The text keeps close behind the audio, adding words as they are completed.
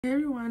Hey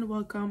everyone,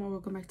 welcome or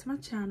welcome back to my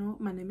channel.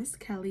 My name is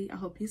Kelly. I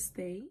hope you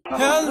stay.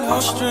 Hello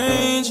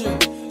stranger,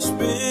 it's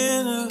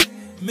been a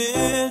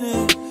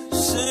minute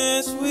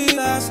since we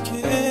last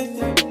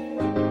kicked.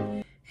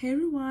 Hey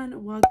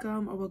everyone,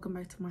 welcome or welcome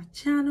back to my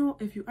channel.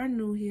 If you are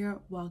new here,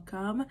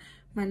 welcome.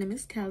 My name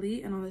is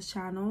Kelly, and on this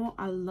channel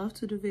I love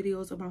to do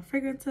videos about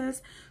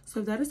fragrances. So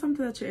if that is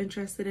something that you're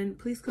interested in,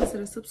 please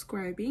consider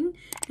subscribing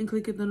and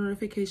clicking the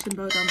notification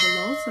bell down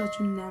below so that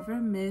you never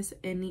miss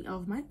any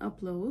of my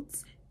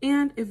uploads.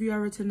 And if you are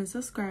a returning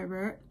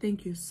subscriber,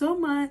 thank you so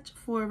much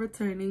for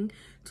returning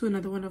to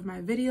another one of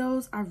my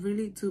videos. I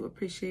really do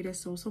appreciate it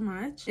so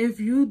much. If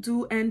you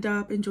do end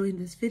up enjoying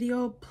this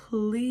video,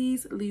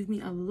 please leave me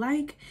a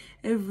like.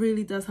 It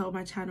really does help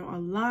my channel a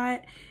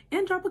lot.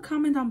 And drop a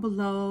comment down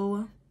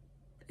below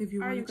if you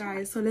want. Alright, you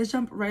guys, so let's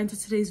jump right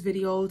into today's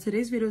video.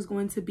 Today's video is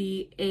going to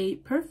be a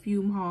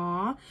perfume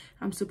haul.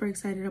 I'm super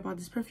excited about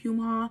this perfume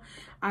haul.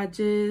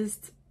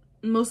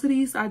 Most of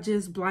these I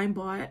just blind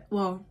bought.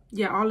 Well,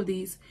 yeah, all of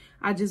these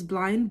I just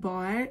blind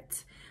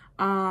bought.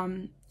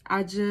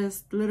 I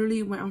just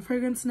literally went on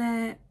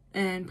FragranceNet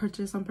and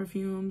purchased some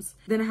perfumes.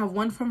 Then I have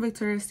one from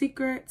Victoria's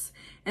Secret,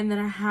 and then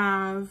I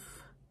have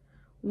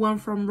one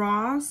from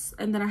Ross,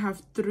 and then I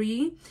have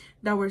 3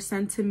 that were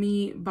sent to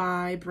me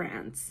by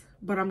brands.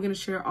 But I'm gonna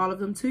share all of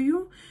them to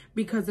you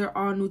because they're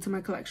all new to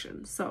my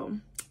collection. So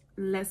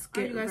let's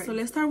get right. So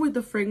let's start with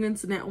the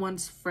FragranceNet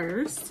ones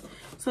first.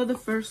 So the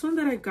first one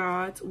that I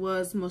got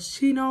was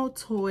Moschino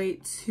Toy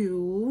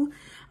 2.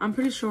 I'm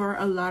pretty sure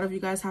a lot of you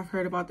guys have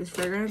heard about this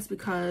fragrance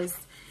because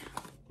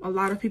a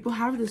lot of people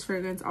have this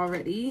fragrance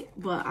already,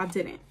 but I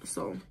didn't,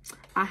 so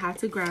I had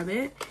to grab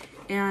it.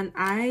 And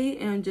I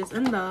am just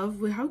in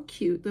love with how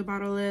cute the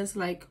bottle is.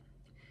 Like,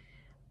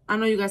 I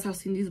know you guys have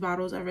seen these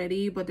bottles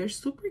already, but they're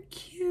super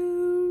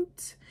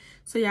cute.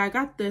 So yeah, I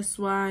got this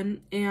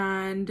one,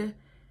 and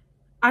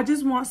I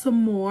just want some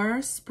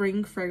more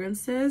spring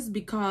fragrances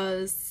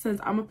because since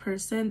I'm a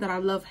person that I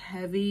love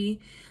heavy,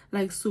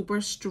 like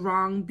super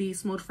strong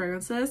beast mode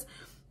fragrances,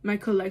 my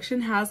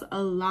collection has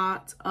a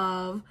lot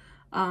of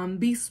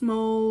beast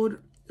mode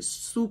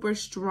super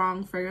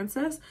strong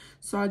fragrances.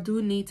 So I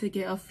do need to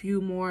get a few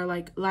more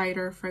like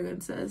lighter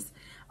fragrances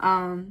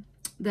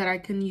that I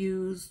can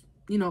use,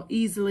 you know,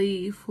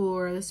 easily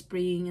for the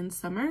spring and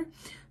summer.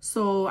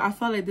 So I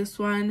felt like this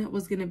one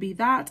was gonna be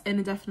that, and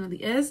it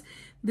definitely is.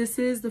 This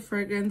is the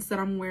fragrance that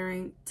I'm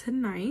wearing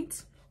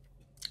tonight.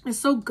 It's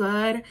so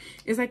good.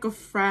 It's like a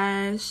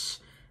fresh,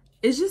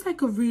 it's just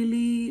like a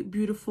really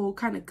beautiful,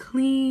 kind of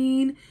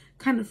clean,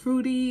 kind of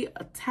fruity,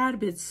 a tad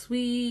bit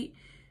sweet.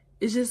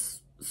 It's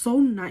just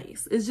so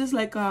nice. It's just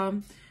like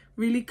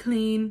really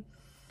clean,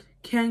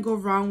 can't go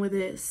wrong with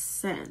it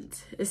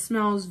scent. It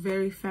smells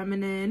very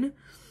feminine,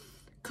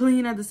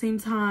 clean at the same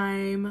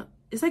time.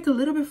 It's like a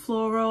little bit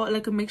floral,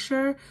 like a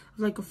mixture of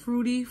like a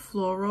fruity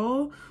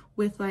floral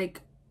with like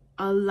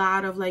a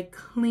lot of like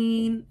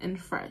clean and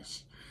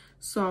fresh.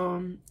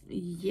 So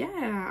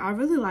yeah, I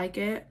really like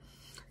it.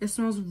 It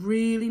smells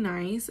really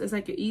nice. It's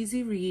like an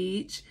easy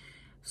reach,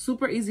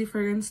 super easy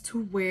fragrance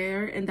to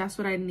wear, and that's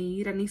what I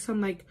need. I need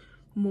some like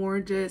more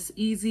just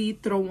easy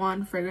throw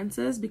on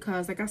fragrances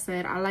because like I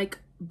said, I like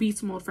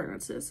beast mode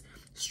fragrances,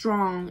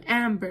 strong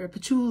amber,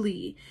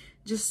 patchouli,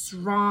 just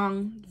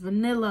strong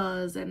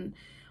vanillas and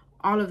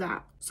all of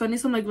that. So I need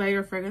some like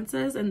lighter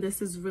fragrances, and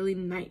this is really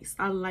nice.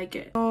 I like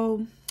it.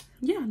 So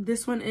yeah,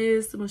 this one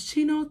is the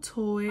Moschino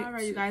Toy. All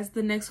right, you guys,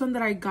 the next one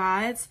that I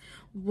got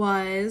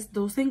was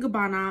Dolce &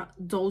 Gabbana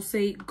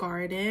Dolce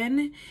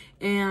Garden,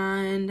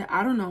 and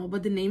I don't know,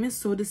 but the name is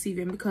so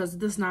deceiving because it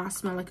does not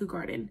smell like a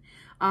garden.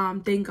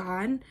 Thank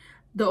God.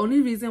 The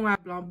only reason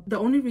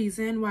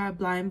why I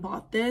blind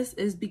bought this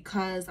is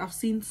because I've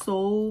seen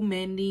so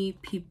many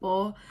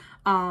people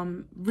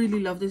really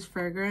love this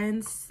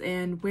fragrance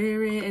and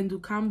wear it and do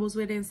combos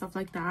with it and stuff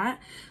like that.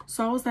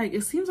 So I was like,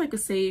 it seems like a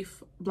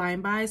safe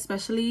blind buy,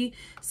 especially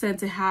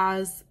since it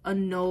has a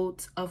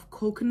note of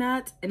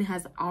coconut and it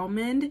has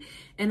almond,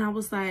 and I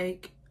was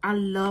like, I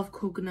love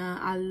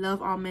coconut, I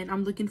love almond.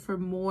 I'm looking for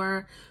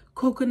more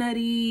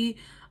coconutty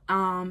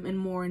and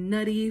more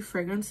nutty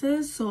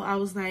fragrances. So I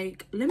was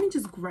like, let me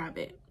just grab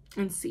it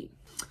and see.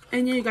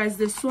 And yeah, you guys,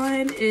 this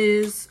one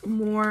is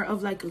more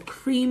of like a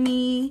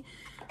creamy,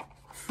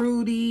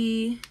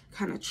 fruity,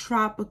 kind of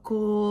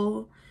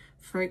tropical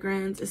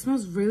fragrance. It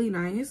smells really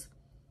nice,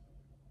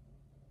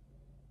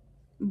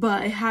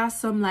 but it has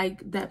some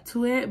like depth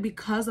to it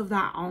because of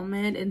that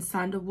almond and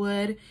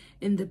sandalwood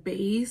in the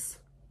base.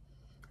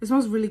 It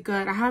smells really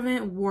good. I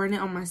haven't worn it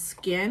on my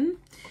skin,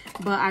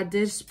 but I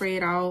did spray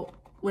it out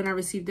when I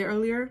received it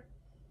earlier,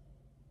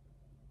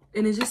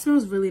 and it just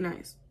smells really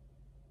nice.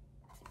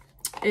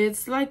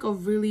 It's like a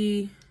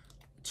really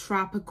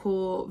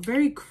tropical,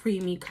 very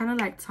creamy, kind of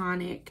like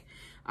tonic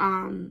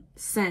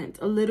scent,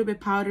 a little bit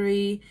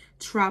powdery,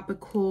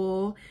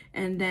 tropical,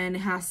 and then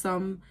it has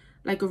some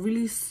like a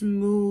really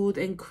smooth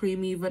and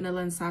creamy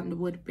vanilla and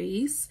sandalwood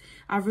base.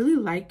 I really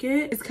like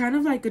it. It's kind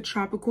of like a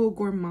tropical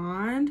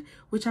gourmand,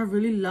 which I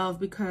really love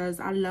because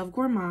I love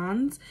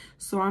gourmands.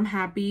 So I'm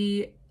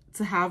happy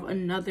to have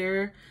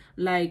another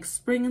like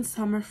spring and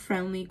summer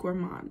friendly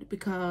gourmand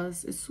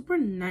because it's super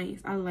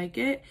nice. I like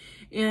it,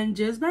 and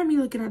just by me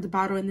looking at the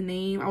bottle and the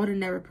name, I would have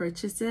never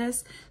purchased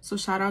this. So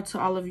shout out to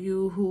all of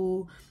you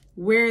who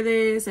wear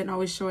this and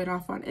always show it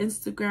off on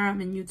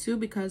Instagram and YouTube,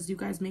 because you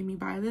guys made me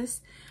buy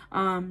this.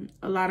 A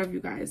lot of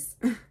you guys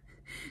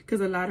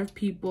because a lot of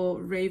people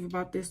rave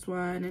about this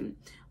one and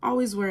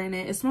always wearing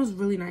it. It smells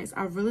really nice.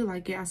 I really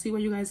like it. I see why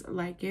you guys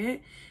like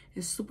it.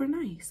 It's super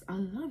nice. I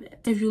love it.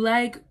 If you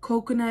like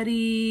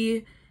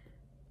coconutty,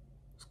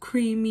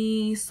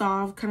 creamy,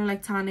 soft, kind of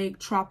like tonic,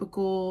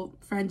 tropical,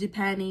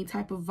 frangipani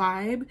type of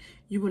vibe,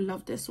 you will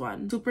love this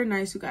one. Super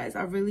nice, you guys.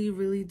 I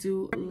really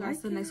do like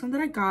it. The next one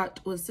that I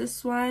got was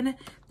this one.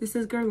 This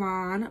is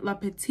Guerlain La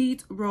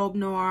Petite Robe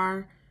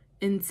Noire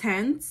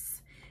Intense.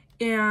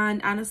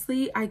 And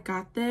honestly, I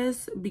got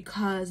this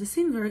because it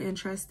seemed very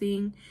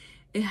interesting.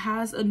 It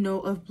has a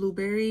note of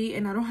blueberry,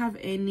 and I don't have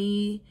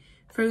any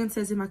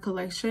fragrances in my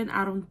collection,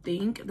 I don't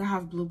think, that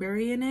have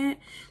blueberry in it.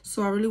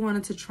 So I really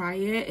wanted to try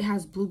it. It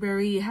has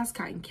blueberry, it has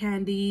cotton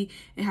candy,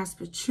 it has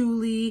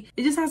patchouli.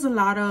 It just has a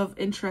lot of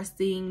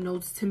interesting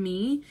notes to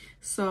me.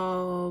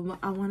 So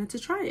I wanted to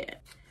try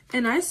it.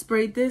 And I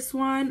sprayed this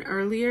one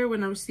earlier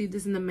when I received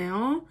this in the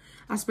mail.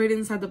 I sprayed it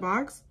inside the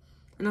box.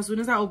 And as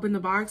soon as I opened the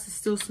box, it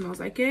still smells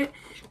like it.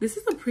 This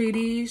is a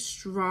pretty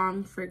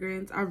strong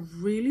fragrance. I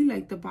really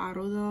like the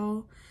bottle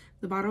though.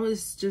 The bottle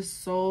is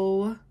just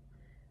so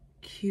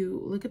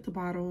cute. Look at the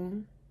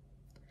bottle.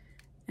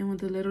 And with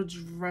the little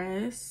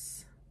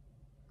dress.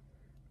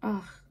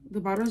 Ugh,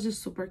 the bottle is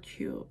just super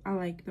cute. I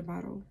like the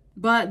bottle.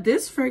 But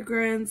this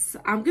fragrance,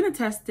 I'm gonna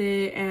test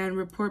it and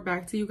report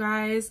back to you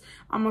guys.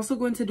 I'm also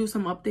going to do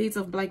some updates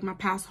of like my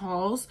past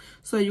hauls,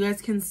 so you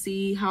guys can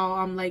see how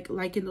I'm like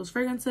liking those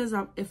fragrances,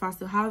 if I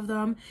still have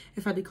them,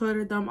 if I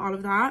decluttered them, all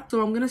of that.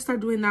 So I'm gonna start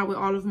doing that with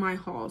all of my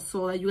hauls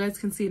so that you guys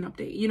can see an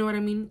update, you know what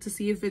I mean, to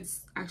see if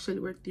it's actually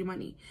worth your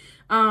money.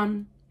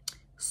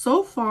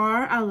 So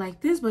far I like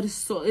this, but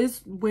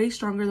it's way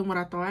stronger than what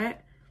I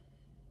thought.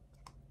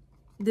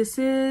 This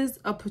is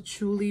a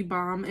patchouli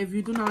bomb. If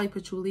you do not like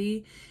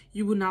patchouli,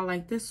 you would not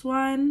like this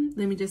one.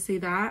 Let me just say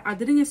that. I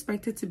didn't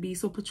expect it to be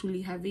so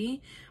patchouli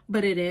heavy,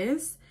 but it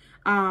is.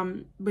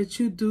 But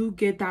you do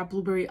get that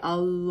blueberry a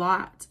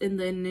lot in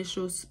the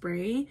initial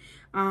spray.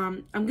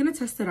 I'm gonna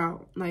test it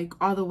out like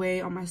all the way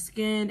on my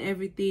skin,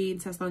 everything,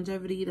 test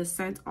longevity, the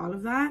scent, all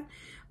of that.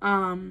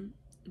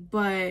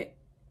 But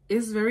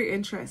it's very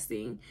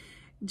interesting.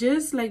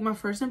 Just like my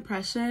first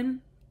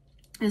impression,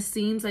 it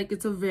seems like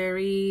it's a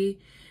very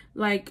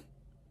like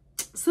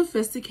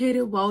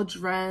sophisticated,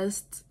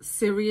 well-dressed,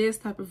 serious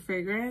type of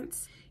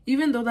fragrance.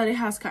 Even though that it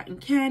has cotton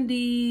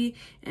candy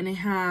and it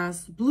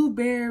has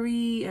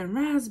blueberry and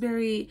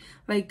raspberry,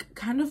 like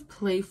kind of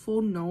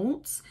playful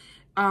notes,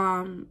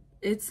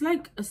 it's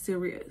like a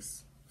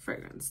serious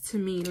fragrance to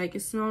me. Like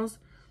it smells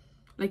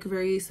like a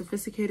very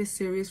sophisticated,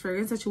 serious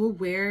fragrance that you will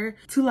wear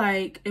to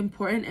like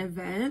important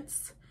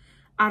events.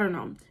 I don't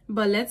know,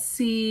 but let's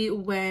see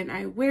when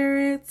I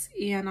wear it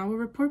and I will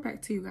report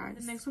back to you guys.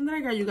 The next one that I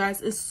got, you guys,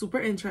 is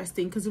super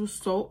interesting because it was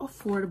so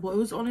affordable. It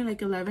was only like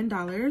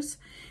 $11,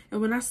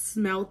 and when I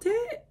smelled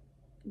it,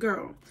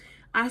 girl,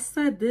 I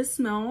said this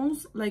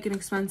smells like an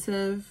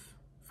expensive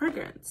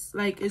fragrance.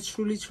 Like it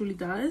truly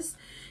does.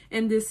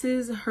 And this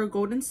is Her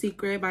Golden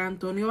Secret by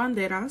Antonio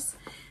Banderas,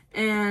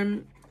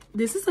 and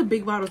this is a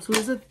big bottle too.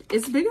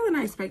 It's bigger than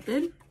I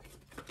expected.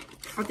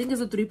 I think it's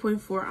a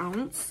 3.4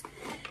 ounce.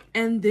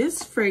 And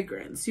this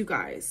fragrance, you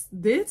guys,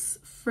 this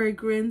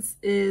fragrance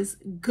is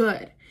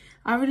good.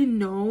 I already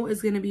know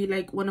it's gonna be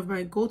like one of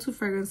my go-to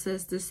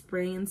fragrances this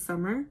spring and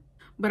summer,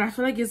 but I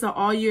feel like it's an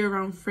all year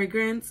round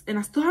fragrance, and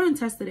I still haven't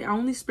tested it. I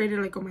only sprayed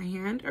it like on my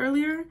hand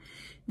earlier.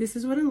 This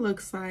is what it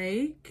looks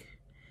like.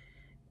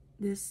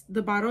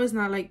 The bottle is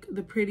not like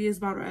the prettiest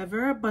bottle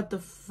ever, but the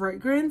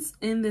fragrance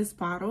in this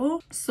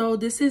bottle, so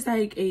this is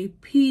like a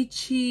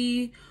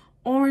peachy,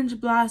 orange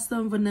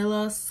blossom,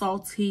 vanilla,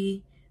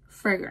 salty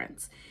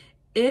fragrance.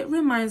 It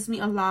reminds me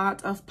a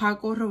lot of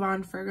Paco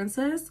Rabanne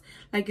fragrances.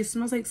 Like it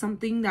smells like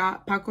something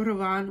that Paco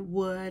Rabanne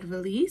would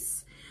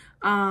release.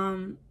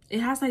 It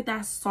has like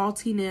that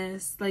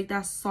saltiness, like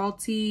that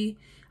salty,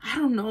 I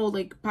don't know,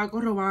 like Paco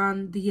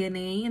Rabanne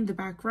DNA in the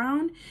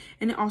background.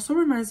 And it also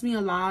reminds me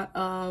a lot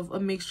of a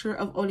mixture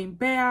of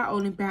Olympia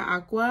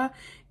Aqua,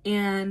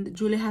 and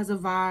Juliet Has a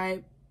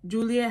Vibe.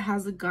 Juliet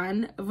Has a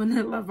Gun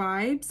vanilla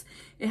vibes.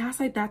 It has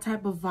like that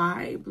type of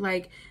vibe,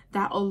 like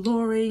that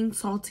alluring,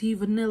 salty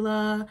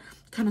vanilla,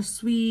 kind of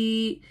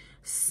sweet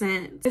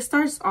scent. It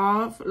starts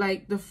off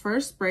like the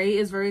first spray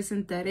is very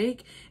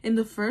synthetic. In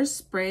the first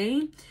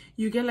spray,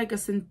 you get like a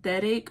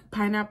synthetic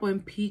pineapple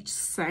and peach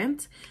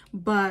scent,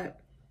 but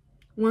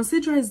once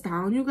it dries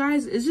down, you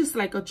guys, it's just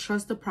like a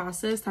trust the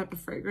process type of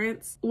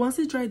fragrance. Once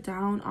it dried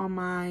down on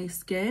my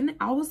skin,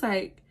 I was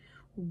like,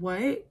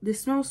 what?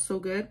 This smells so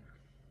good.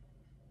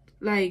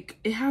 Like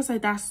it has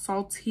like that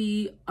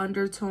salty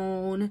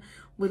undertone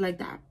with like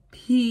that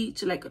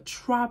peach, like a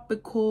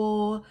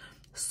tropical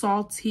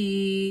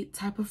salty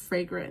type of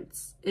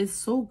fragrance. It's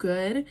so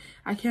good.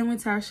 I can't wait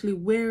to actually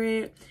wear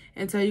it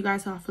and tell you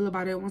guys how I feel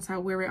about it once I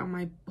wear it on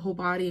my whole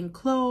body and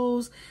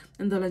clothes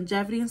and the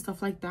longevity and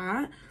stuff like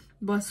that.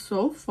 But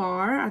so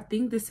far, I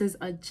think this is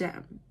a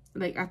gem.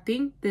 Like, I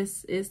think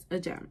this is a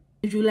gem.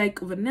 If you like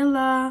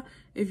vanilla,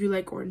 if you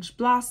like orange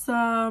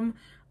blossom,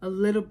 a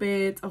little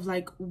bit of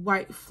like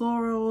white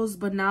florals,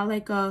 but not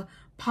like a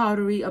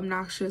powdery,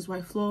 obnoxious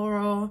white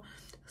floral,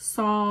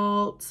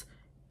 salt,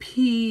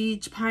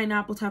 peach,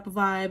 pineapple type of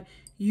vibe,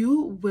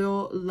 you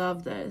will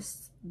love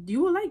this.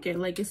 You will like it.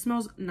 Like, it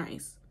smells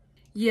nice.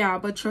 Yeah,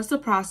 but trust the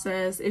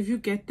process. If you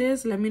get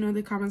this, let me know in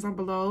the comments down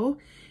below,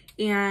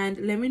 and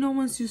let me know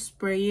once you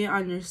spray it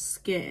on your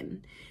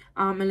skin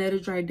and let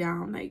it dry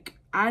down. Like,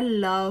 I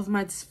love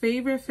my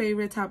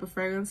favorite type of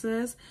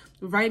fragrances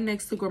right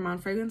next to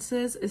gourmand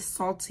fragrances is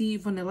salty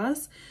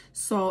vanillas.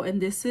 So,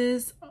 and this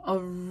is a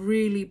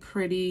really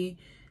pretty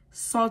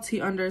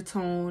salty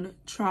undertone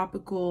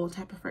tropical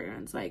type of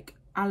fragrance. Like,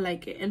 I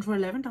like it. And for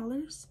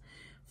 $11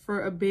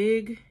 for a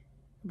big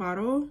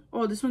bottle,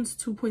 oh, this one's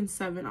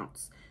 2.7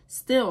 ounce,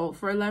 still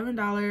for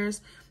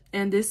 $11,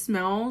 and this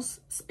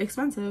smells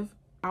expensive,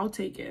 I'll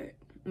take it.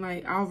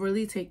 Like, I'll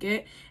really take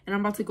it. And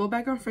I'm about to go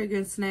back on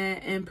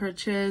FragranceNet and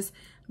purchase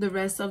the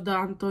rest of the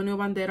Antonio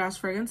Banderas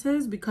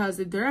fragrances, because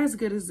if they're as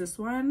good as this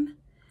one,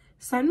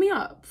 sign me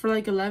up. For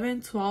like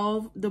 11,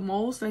 12, the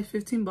most like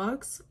 15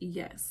 bucks,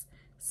 yes,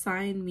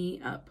 sign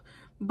me up.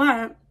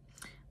 But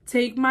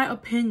take my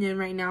opinion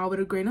right now with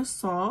a grain of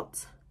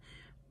salt,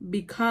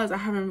 because I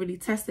haven't really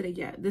tested it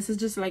yet. This is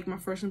just like my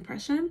first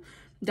impression.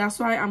 That's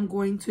why I'm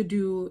going to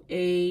do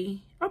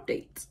a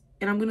update,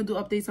 and I'm gonna do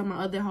updates on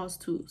my other house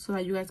too, so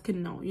that you guys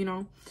can know, you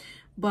know.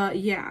 But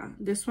yeah,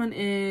 this one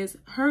is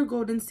Her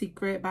Golden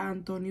Secret by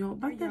Antonio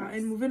Banderas. Yeah,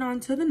 and moving on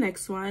to the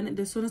next one,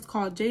 this one is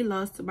called J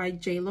Lust by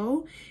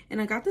JLo,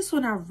 and I got this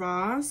one at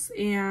Ross,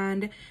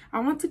 and I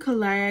want to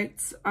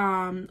collect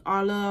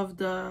all of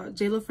the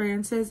JLo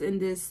fragrances in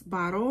this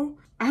bottle.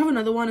 I have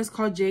another one, it's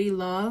called J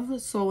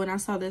Love, so when I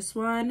saw this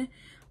one,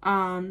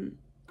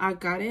 I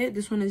got it.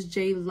 This one is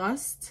J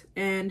Lust,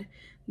 and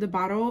the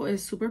bottle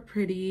is super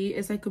pretty.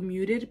 It's like a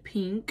muted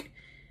pink.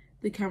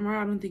 The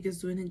camera, I don't think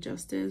is doing it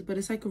justice, but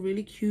it's like a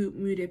really cute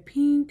muted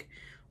pink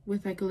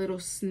with like a little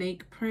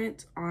snake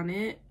print on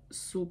it.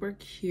 Super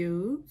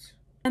cute.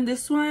 And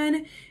this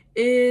one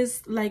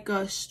is like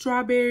a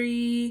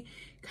strawberry,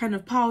 kind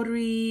of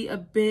powdery, a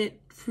bit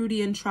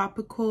fruity and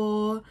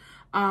tropical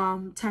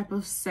type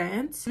of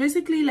scent.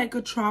 Basically like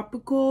a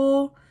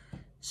tropical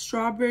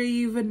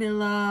strawberry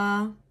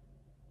vanilla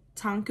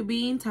tonka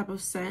bean type of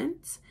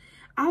scent.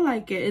 I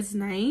like it. It's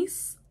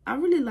nice. I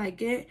really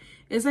like it.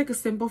 It's like a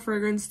simple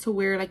fragrance to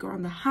wear like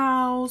around the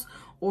house,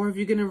 or if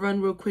you're gonna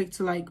run real quick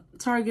to like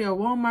Target or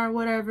Walmart,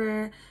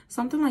 whatever,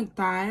 something like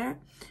that.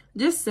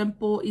 Just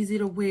simple, easy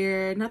to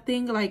wear,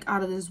 nothing like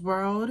out of this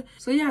world.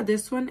 So yeah,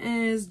 this one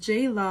is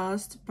J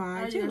Lust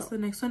by JLo. So the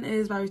next one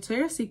is by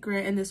Victoria's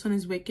Secret, and this one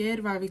is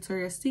Wicked by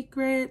Victoria's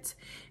Secret,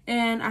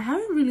 and I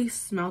haven't really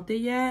smelled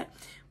it yet,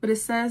 but it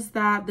says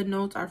that the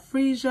notes are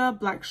freesia,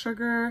 black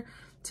sugar,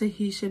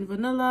 Tahitian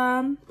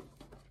vanilla,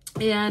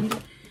 and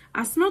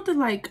I smelled it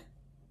like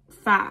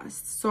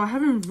fast, so I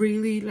haven't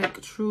really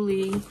like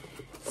truly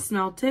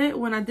smelled it.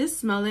 When I did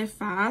smell it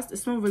fast, it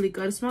smelled really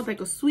good. It smelled like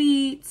a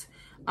sweet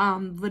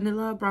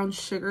vanilla brown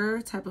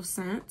sugar type of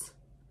scent,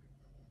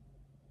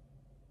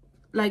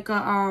 like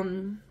a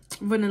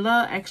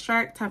vanilla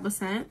extract type of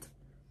scent.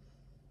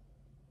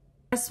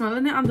 I'm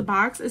smelling it on the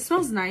box. It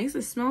smells nice.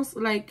 It smells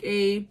like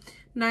a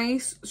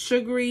nice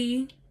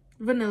sugary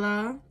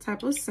vanilla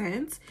type of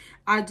scent.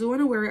 I do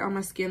want to wear it on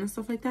my skin and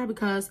stuff like that,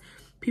 because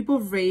people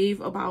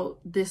rave about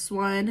this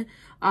one,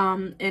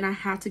 and I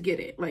had to get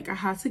it. Like, I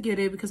had to get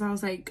it because I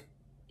was like,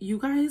 you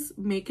guys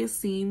make it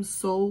seem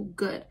so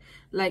good.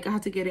 Like, I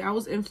had to get it. I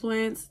was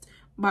influenced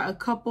by a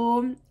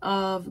couple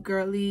of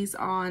girlies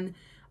on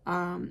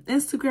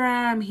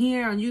Instagram,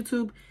 here on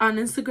YouTube. On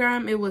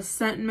Instagram, it was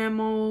Scent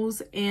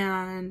Memos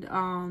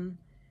and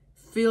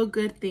Feel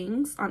Good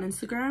Things on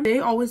Instagram. They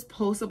always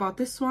post about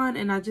this one,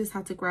 and I just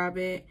had to grab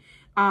it.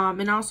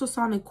 And I also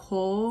saw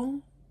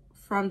Nicole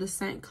from the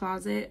Scent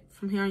Closet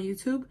from here on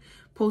YouTube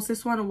post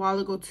this one a while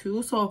ago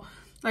too. So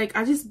like,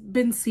 I just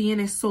been seeing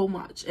it so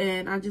much,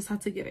 and I just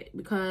had to get it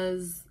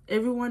because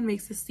everyone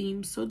makes it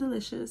seem so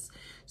delicious,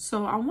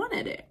 so I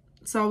wanted it.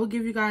 So I will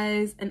give you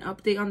guys an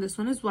update on this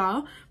one as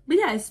well. But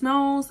yeah, it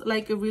smells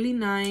like a really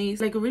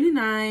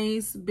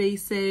nice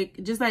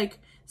basic, just like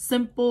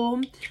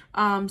simple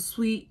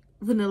sweet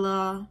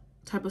vanilla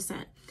type of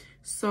scent.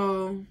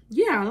 So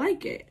yeah, I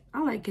like it.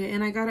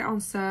 And I got it on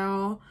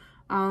sale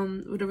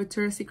with a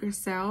Victoria's Secret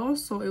sale,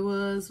 so it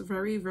was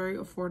very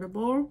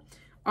affordable,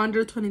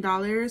 under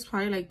 $20,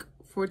 probably like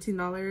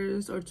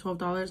 $14 or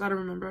 $12, I don't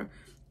remember.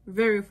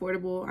 very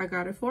affordable I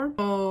got it for.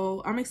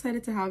 So I'm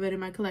excited to have it in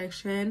my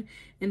collection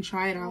and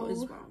try it out as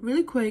well.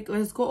 Really quick,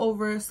 let's go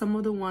over some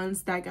of the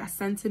ones that got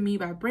sent to me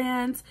by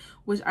brands,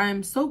 which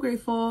I'm so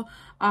grateful.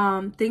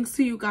 Thanks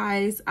to you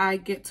guys, I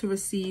get to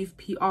receive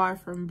PR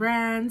from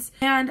brands,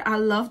 and I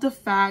love the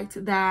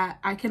fact that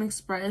I can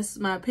express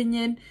my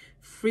opinion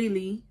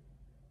freely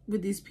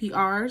with these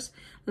PRs.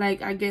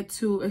 Like, I get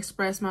to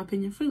express my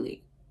opinion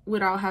freely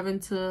without having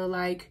to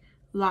like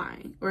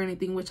lie or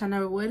anything, which I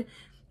never would.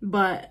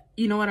 But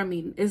you know what I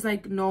mean? It's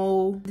like,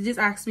 no, they just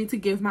asked me to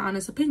give my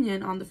honest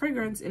opinion on the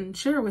fragrance and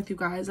share with you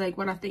guys like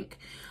what I think.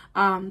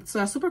 So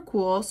that's super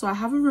cool. So I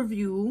have a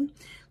review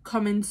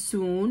coming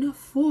soon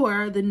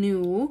for the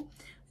new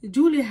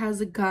Julia Has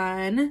a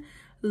Gun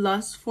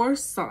Lust for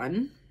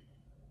Sun.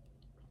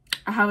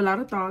 I have a lot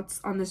of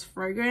thoughts on this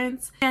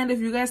fragrance, and if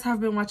you guys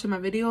have been watching my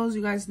videos,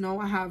 you guys know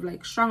I have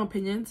like strong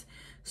opinions.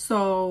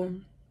 So,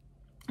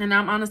 and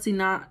I'm honestly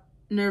not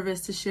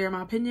nervous to share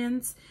my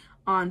opinions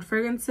on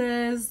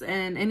fragrances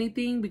and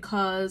anything,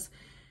 because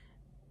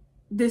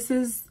this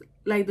is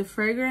like, the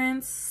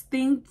fragrance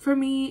thing for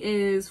me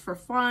is for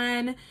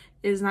fun.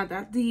 It's not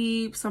that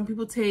deep. Some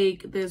people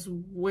take this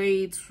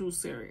way too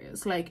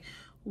serious, like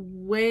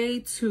way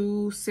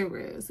too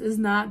serious. It's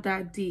not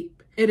that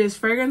deep. It is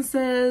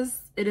fragrances.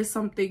 It is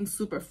something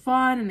super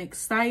fun and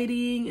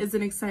exciting. It's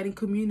an exciting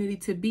community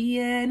to be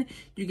in.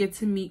 You get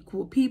to meet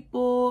cool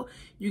people.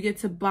 You get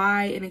to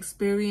buy and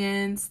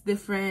experience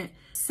different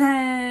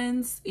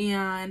scents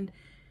and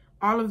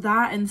all of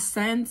that. And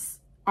scents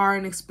are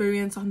an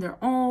experience on their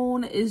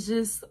own. It's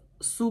just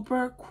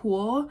super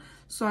cool.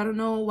 So I don't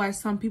know why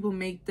some people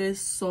make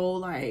this so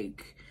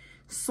like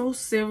so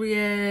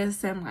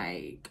serious, and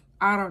like,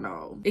 I don't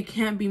know. It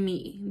can't be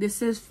me.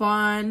 This is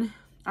fun.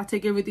 I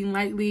take everything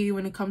lightly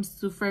when it comes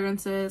to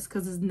fragrances,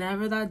 because it's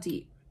never that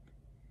deep.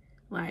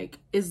 Like,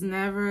 it's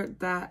never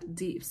that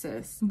deep,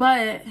 sis.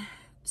 But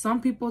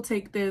some people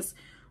take this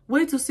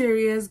way too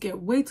serious,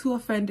 get way too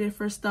offended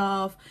for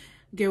stuff,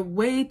 get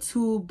way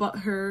too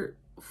butthurt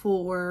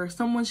for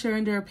someone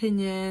sharing their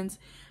opinions.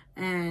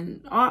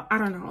 And I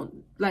don't know.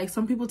 Like,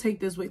 some people take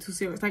this way too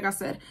serious. Like I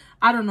said,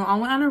 I don't know. I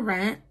went on a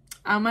rant.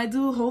 I might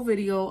do a whole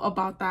video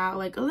about that.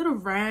 Like, a little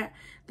rant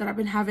that I've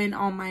been having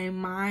on my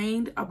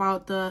mind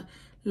about the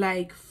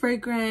like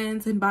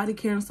fragrance and body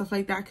care and stuff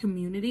like that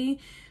community,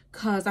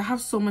 because I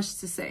have so much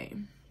to say.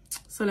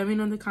 So let me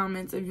know in the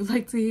comments if you'd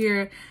like to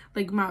hear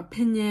like my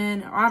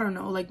opinion, or I don't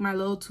know, like my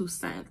little 2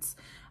 cents,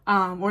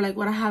 or like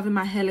what I have in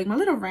my head, like my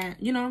little rant,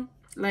 you know.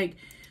 Like,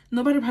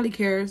 nobody probably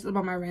cares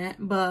about my rant,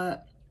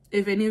 but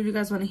if any of you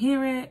guys want to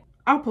hear it,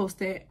 I'll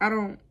post it. I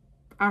don't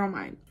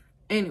mind.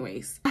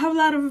 Anyways, I have a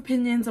lot of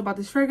opinions about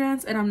this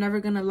fragrance, and I'm never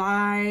gonna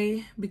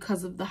lie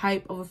because of the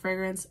hype of a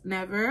fragrance.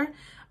 Never.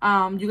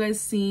 You guys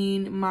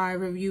seen my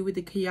review with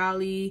the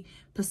Kayali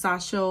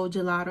Pistachio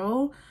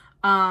Gelato.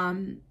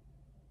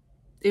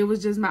 It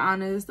was just my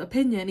honest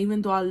opinion.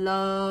 Even though I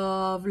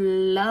love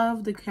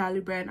the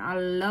Kayali brand, I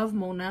love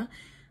Mona.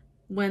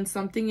 When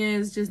something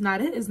is just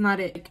not it, it's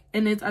not it.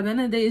 And it's, at the end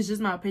of the day, it's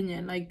just my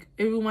opinion. Like,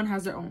 everyone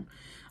has their own.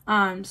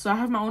 So I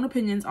have my own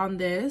opinions on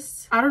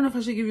this. I don't know if I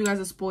should give you guys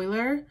a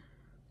spoiler.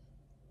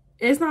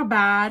 It's not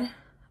bad,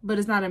 but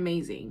it's not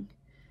amazing.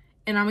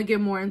 And I'm gonna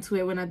get more into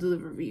it when I do the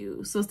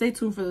review. So stay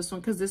tuned for this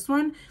one, because this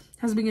one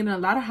has been getting a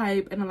lot of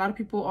hype and a lot of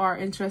people are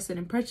interested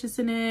in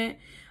purchasing it.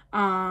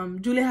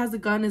 Julia Has a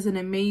Gun is an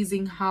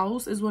amazing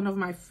house. It's one of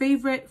my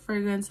favorite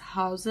fragrance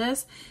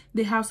houses.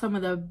 They have some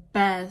of the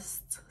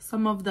best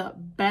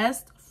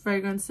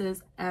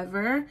fragrances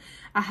ever.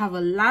 I have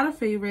a lot of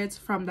favorites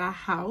from that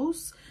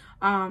house.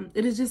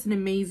 It is just an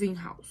amazing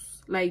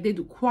house. Like, they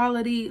do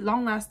quality,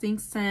 long-lasting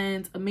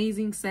scents,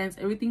 amazing scents.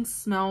 Everything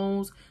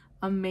smells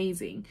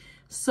amazing.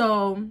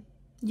 So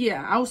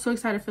yeah, I was so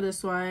excited for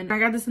this one. I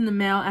got this in the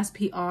mail as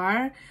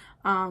PR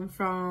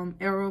from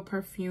Aero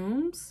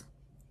Perfumes.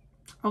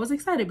 I was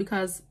excited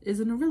because it's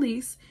in a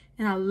release,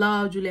 and I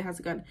love Julia Has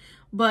a Gun.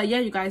 But yeah,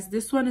 you guys,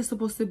 this one is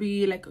supposed to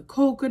be like a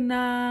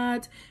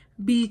coconut,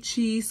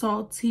 beachy,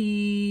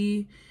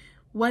 salty,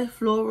 wet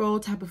floral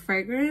type of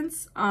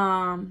fragrance.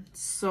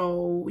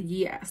 So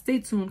yeah, stay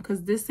tuned,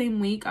 because this same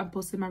week I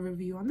posted my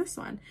review on this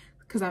one,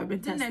 because I've been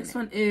testing. The next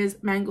one is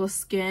Mango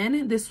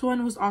Skin. This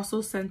one was also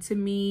sent to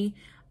me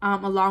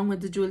along with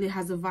the Julia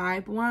Has a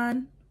Vibe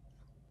one.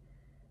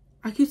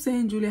 I keep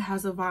saying Julia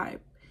Has a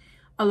Vibe.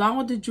 Along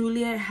with the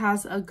Julia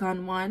Has a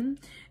Gun one.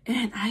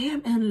 And I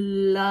am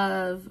in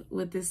love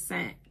with this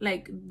scent.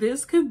 Like,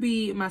 this could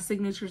be my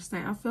signature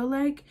scent. I feel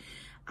like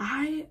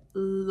I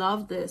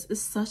love this.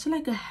 It's such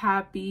like a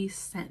happy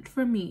scent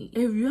for me.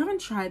 If you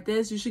haven't tried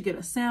this, you should get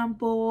a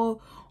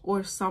sample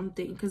or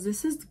something, because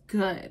this is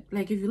good.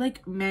 Like, if you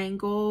like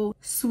mango,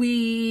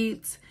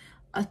 sweet,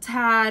 a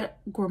tad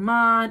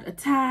gourmand, a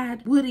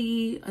tad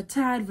woody, a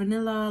tad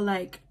vanilla,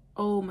 like,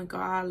 oh my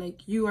god,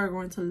 like, you are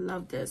going to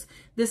love this.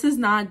 This is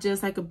not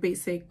just like a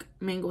basic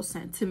mango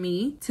scent to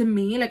me.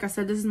 Like I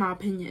said, this is my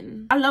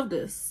opinion. I love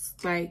this.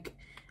 Like,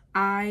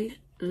 I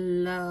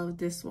love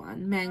this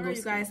one, mango. Alright,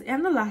 you guys,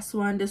 and the last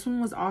one, this one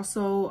was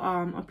also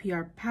a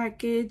PR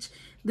package.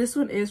 This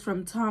one is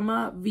from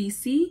Tama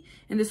VC,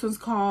 and this one's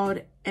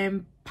called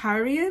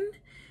Empyrean.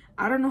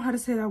 I don't know how to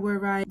say that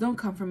word right. Don't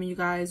come for me, you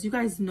guys. You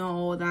guys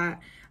know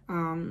that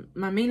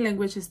my main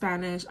language is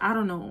Spanish. I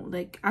don't know,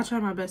 like I try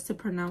my best to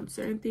pronounce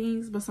certain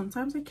things, but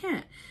sometimes I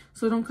can't,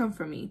 so don't come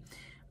for me.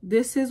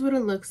 This is what it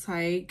looks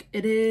like.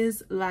 It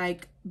is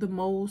like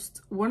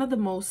one of the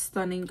most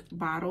stunning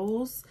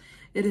bottles.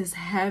 It is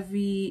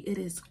heavy, it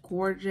is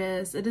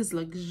gorgeous, it is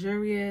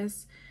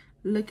luxurious.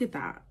 Look at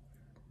that,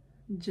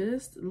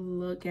 just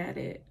look at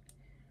it.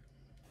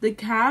 The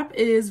cap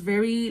is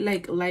very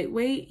like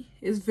lightweight.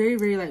 It's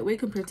very lightweight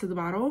compared to the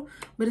bottle,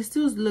 but it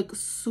still looks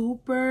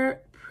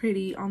super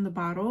pretty on the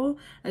bottle.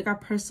 Like I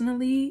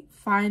personally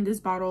find this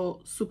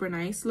bottle super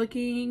nice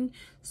looking,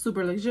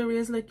 super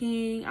luxurious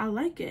looking. I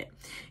like it.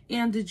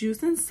 And the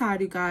juice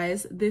inside, you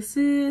guys, this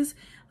is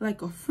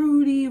like a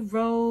fruity,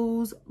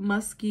 rose,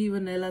 musky,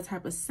 vanilla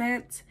type of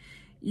scent.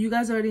 You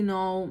guys already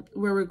know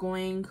where we're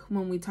going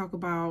when we talk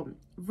about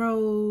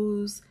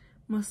rose,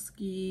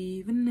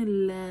 musky,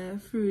 vanilla,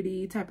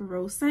 fruity type of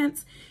rose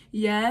scents.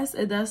 Yes,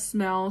 it does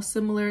smell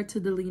similar to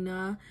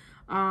Delina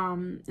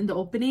in the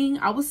opening.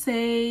 I would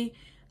say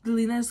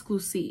Delina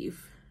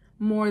exclusive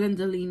more than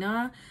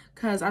Delina,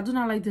 because I do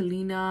not like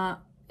Delina.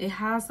 It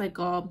has like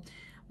a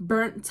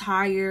burnt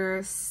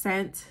tire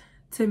scent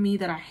to me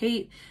that I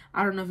hate.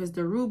 I don't know if it's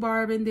the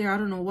rhubarb in there, I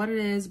don't know what it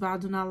is, but I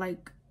do not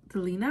like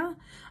Delina.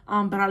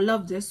 But I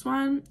love this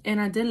one, and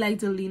I did like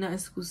Delina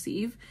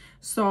exclusive,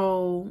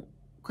 so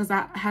because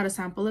I had a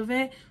sample of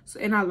it, so,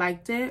 and I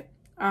liked it.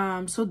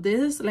 So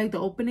this, like the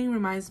opening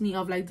reminds me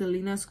of like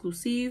Delina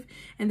exclusive,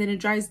 and then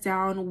it dries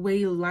down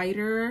way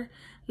lighter,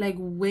 like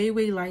way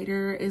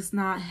lighter. It's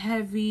not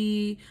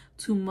heavy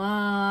too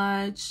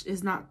much,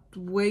 it's not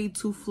way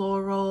too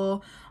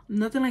floral,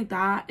 nothing like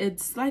that.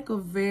 It's like a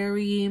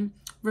very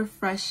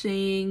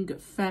refreshing,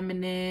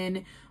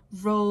 feminine,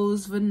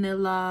 rose,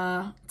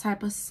 vanilla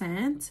type of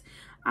scent.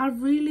 I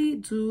really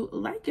do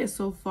like it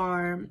so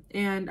far,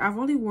 and I've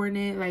only worn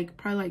it like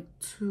probably like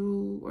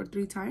 2 or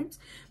 3 times,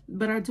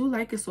 but I do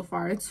like it so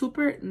far. It's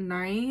super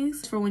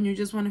nice for when you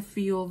just want to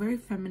feel very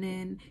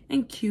feminine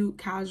and cute,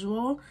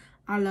 casual.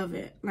 I love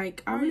it.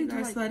 Like I really do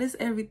like it. So that is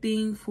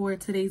everything for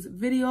today's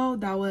video.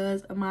 That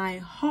was my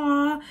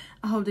haul.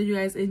 I hope that you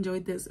guys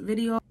enjoyed this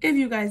video. If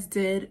you guys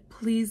did,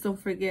 please don't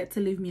forget to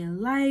leave me a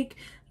like,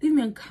 leave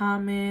me a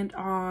comment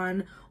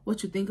on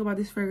what you think about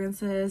these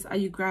fragrances. Are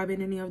you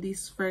grabbing any of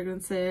these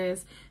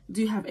fragrances?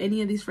 Do you have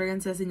any of these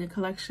fragrances in your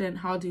collection?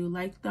 How do you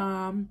like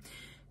them?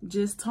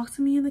 Just talk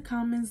to me in the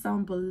comments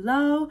down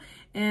below,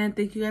 and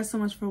thank you guys so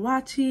much for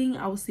watching.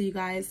 I will see you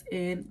guys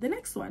in the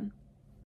next one.